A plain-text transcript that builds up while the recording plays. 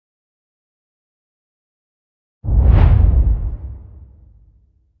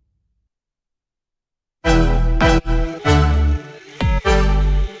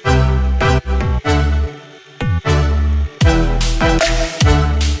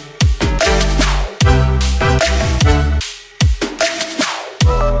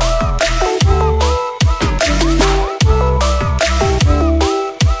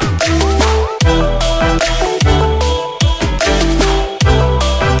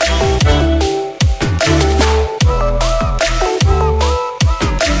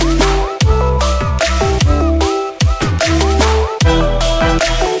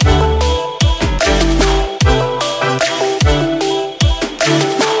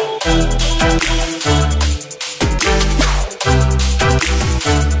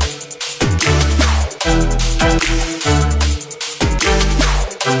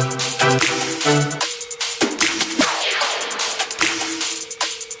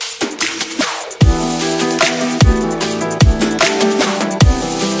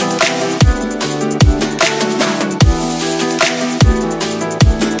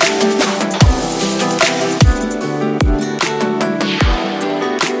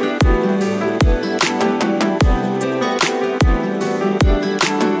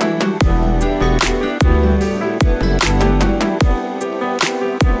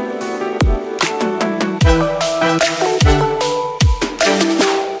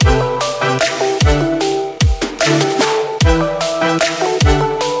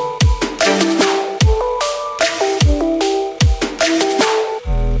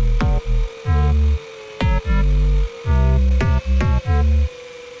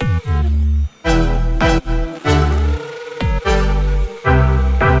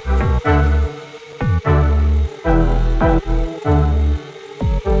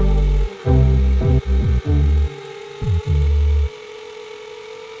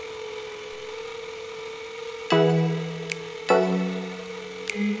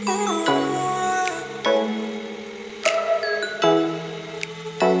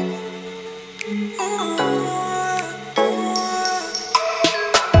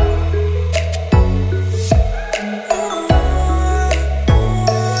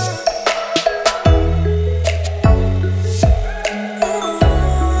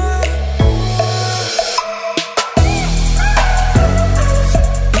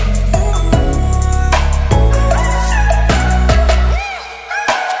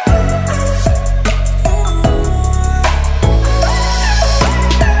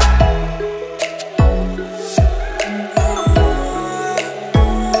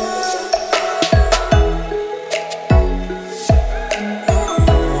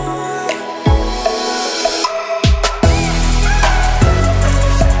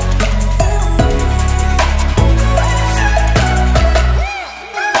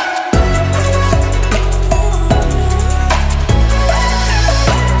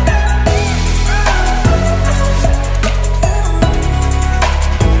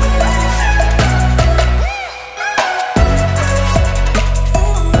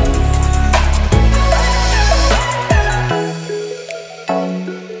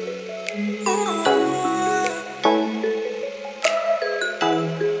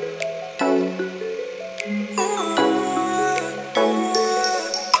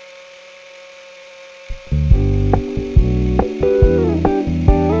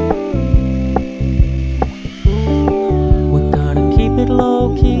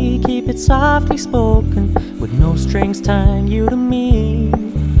Softly spoken, with no strings tying you to me.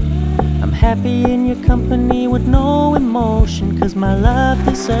 I'm happy in your company with no emotion, 'cause my love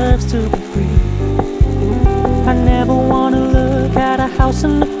deserves to be free. I never wanna look at a house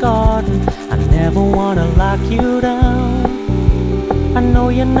in the garden, I never wanna lock you down. I know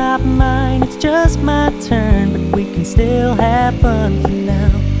you're not mine, it's just my turn, but we can still have fun for now.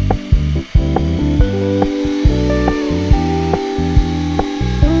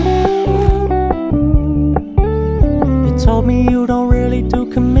 Told me you don't really do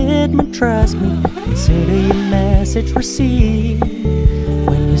commitment, trust me, consider your message received.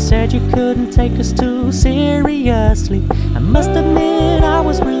 When you said you couldn't take us too seriously, I must admit I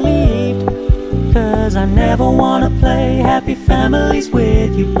was relieved. 'Cause I never wanna play happy families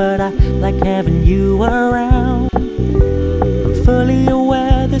with you, but I like having you around. I'm fully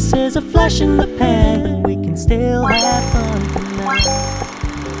aware this is a flash in the pan, but we can still have fun for now.